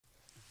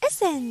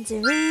Listen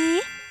to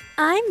me.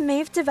 I'm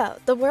Maeve De Voe,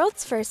 the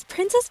world's first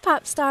princess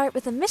pop star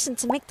with a mission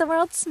to make the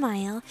world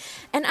smile,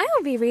 and I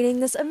will be reading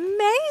this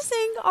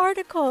amazing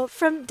article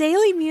from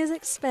Daily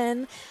Music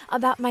Spin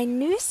about my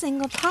new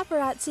single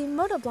Paparazzi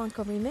Moto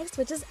Blanco remix,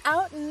 which is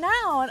out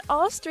now on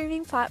all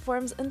streaming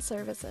platforms and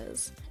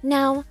services.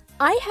 Now,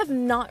 I have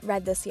not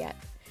read this yet.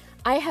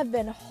 I have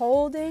been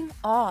holding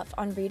off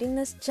on reading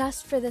this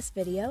just for this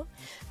video.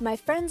 My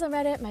friends have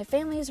read it, my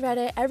family's read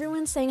it,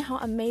 everyone's saying how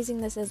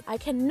amazing this is. I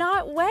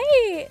cannot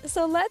wait!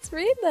 So let's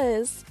read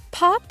this.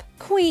 Pop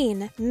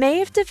queen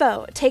Maeve De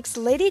Voe takes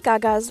Lady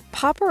Gaga's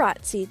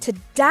Paparazzi to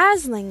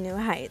dazzling new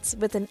heights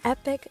with an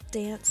epic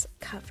dance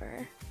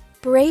cover.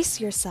 Brace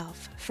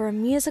yourself for a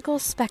musical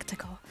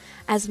spectacle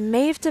as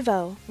Maeve De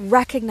Voe,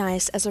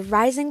 recognized as a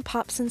rising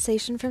pop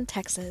sensation from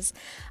Texas,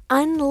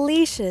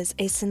 unleashes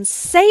a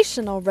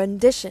sensational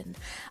rendition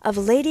of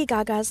Lady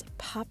Gaga's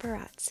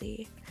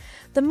Paparazzi.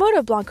 The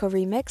Moto Blanco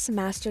remix,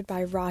 mastered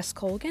by Ross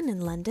Colgan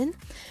in London,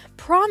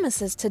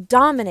 promises to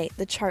dominate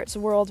the charts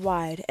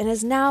worldwide and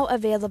is now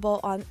available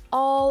on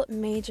all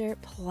major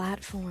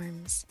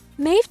platforms.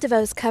 Maeve De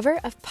Voe's cover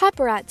of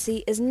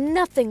Paparazzi is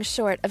nothing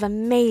short of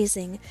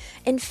amazing,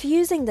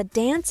 infusing the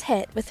dance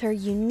hit with her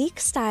unique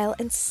style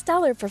and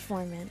stellar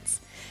performance.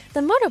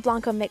 The Moto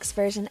Blanco mix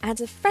version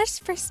adds a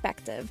fresh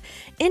perspective,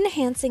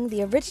 enhancing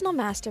the original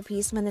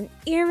masterpiece with an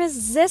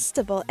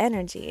irresistible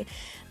energy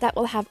that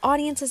will have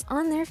audiences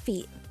on their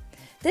feet.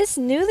 This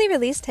newly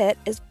released hit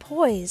is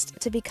poised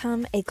to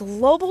become a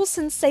global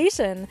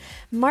sensation,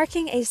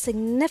 marking a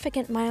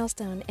significant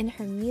milestone in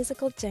her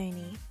musical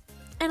journey.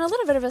 And a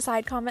little bit of a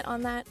side comment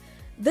on that.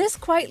 This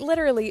quite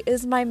literally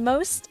is my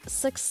most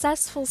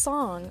successful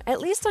song, at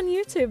least on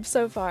YouTube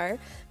so far,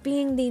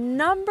 being the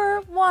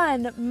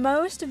 #1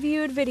 most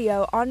viewed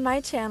video on my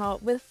channel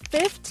with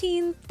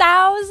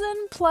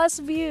 15,000 plus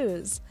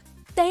views.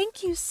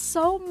 Thank you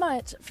so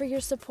much for your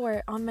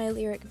support on my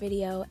lyric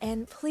video,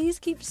 and please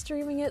keep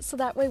streaming it so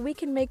that way we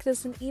can make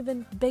this an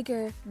even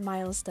bigger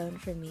milestone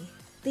for me.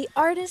 The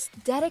artist's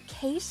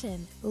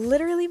dedication,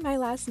 literally my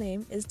last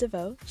name is De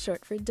Voe,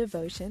 short for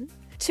devotion,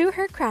 to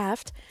her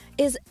craft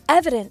is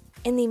evident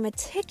in the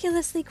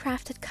meticulously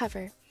crafted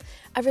cover,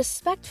 a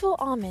respectful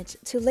homage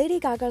to Lady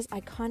Gaga's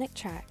iconic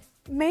track.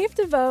 Maeve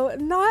De Voe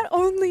not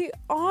only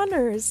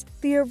honors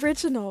the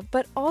original,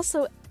 but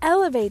also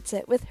elevates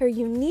it with her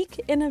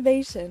unique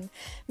innovation,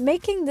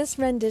 making this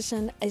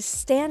rendition a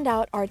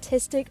standout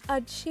artistic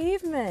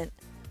achievement.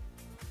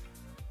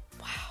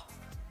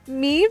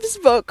 Maeve's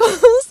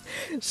vocals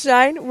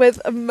shine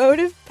with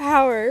emotive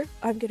power.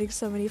 I'm getting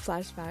so many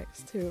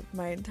flashbacks to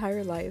my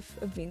entire life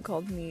of being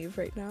called Maeve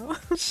right now.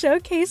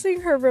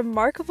 Showcasing her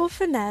remarkable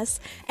finesse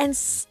and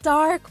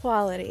star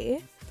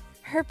quality.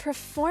 Her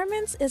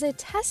performance is a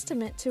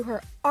testament to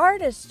her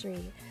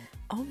artistry.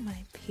 Oh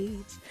my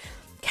page.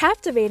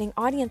 Captivating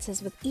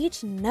audiences with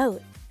each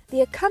note.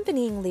 The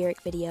accompanying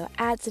lyric video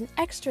adds an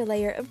extra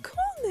layer of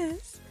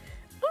coolness.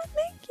 Oh,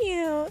 thank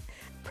you.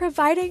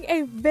 Providing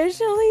a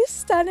visually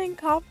stunning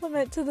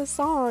complement to the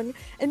song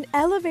and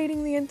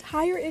elevating the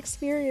entire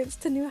experience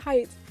to new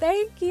heights.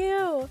 Thank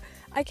you!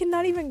 I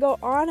cannot even go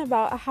on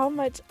about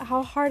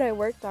how hard I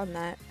worked on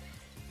that.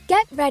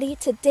 Get ready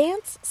to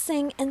dance,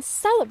 sing, and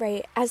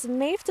celebrate as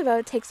Maeve De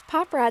Voe takes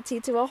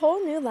Paparazzi to a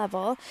whole new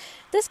level.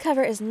 This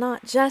cover is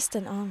not just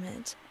an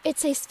homage.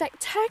 It's a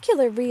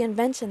spectacular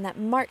reinvention that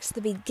marks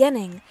the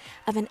beginning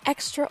of an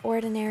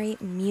extraordinary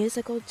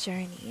musical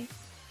journey.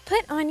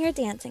 Put on your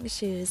dancing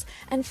shoes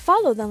and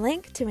follow the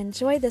link to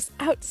enjoy this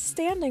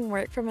outstanding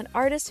work from an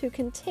artist who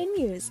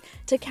continues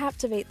to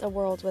captivate the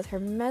world with her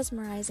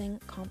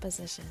mesmerizing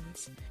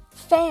compositions.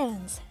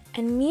 Fans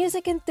and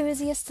music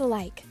enthusiasts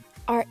alike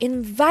are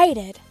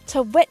invited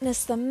to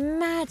witness the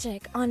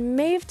magic on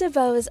Maeve De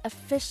Voe's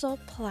official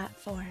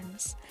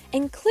platforms,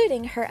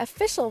 including her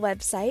official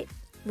website,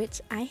 which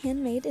I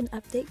handmade and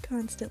update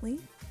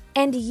constantly,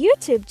 and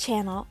YouTube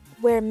channel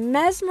where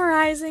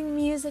mesmerizing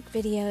music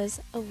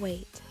videos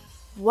await.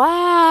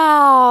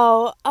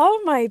 Wow!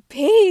 Oh my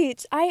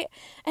page!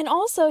 And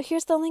also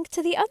here's the link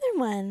to the other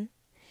one.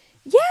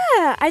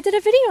 Yeah, I did a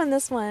video on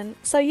this one,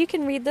 so you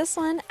can read this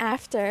one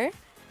after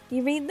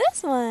you read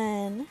this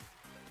one.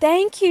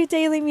 Thank you,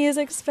 Daily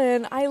Music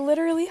Spin. I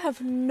literally have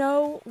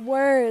no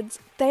words.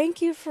 Thank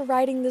you for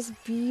writing this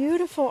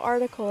beautiful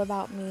article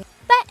about me.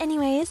 But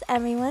anyways,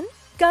 everyone,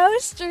 go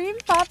stream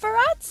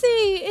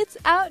Paparazzi! It's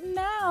out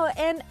now,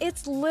 and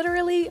it's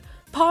literally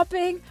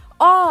popping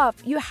off.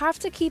 You have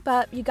to keep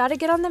up. You got to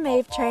get on the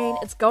Maeve train.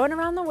 It's going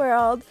around the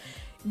world.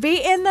 Be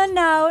in the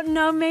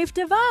know Maeve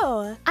De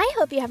Voe. I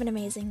hope you have an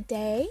amazing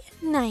day,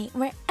 night,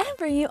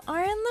 wherever you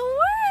are in the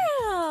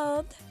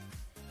world.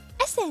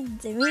 Listen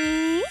to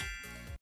me.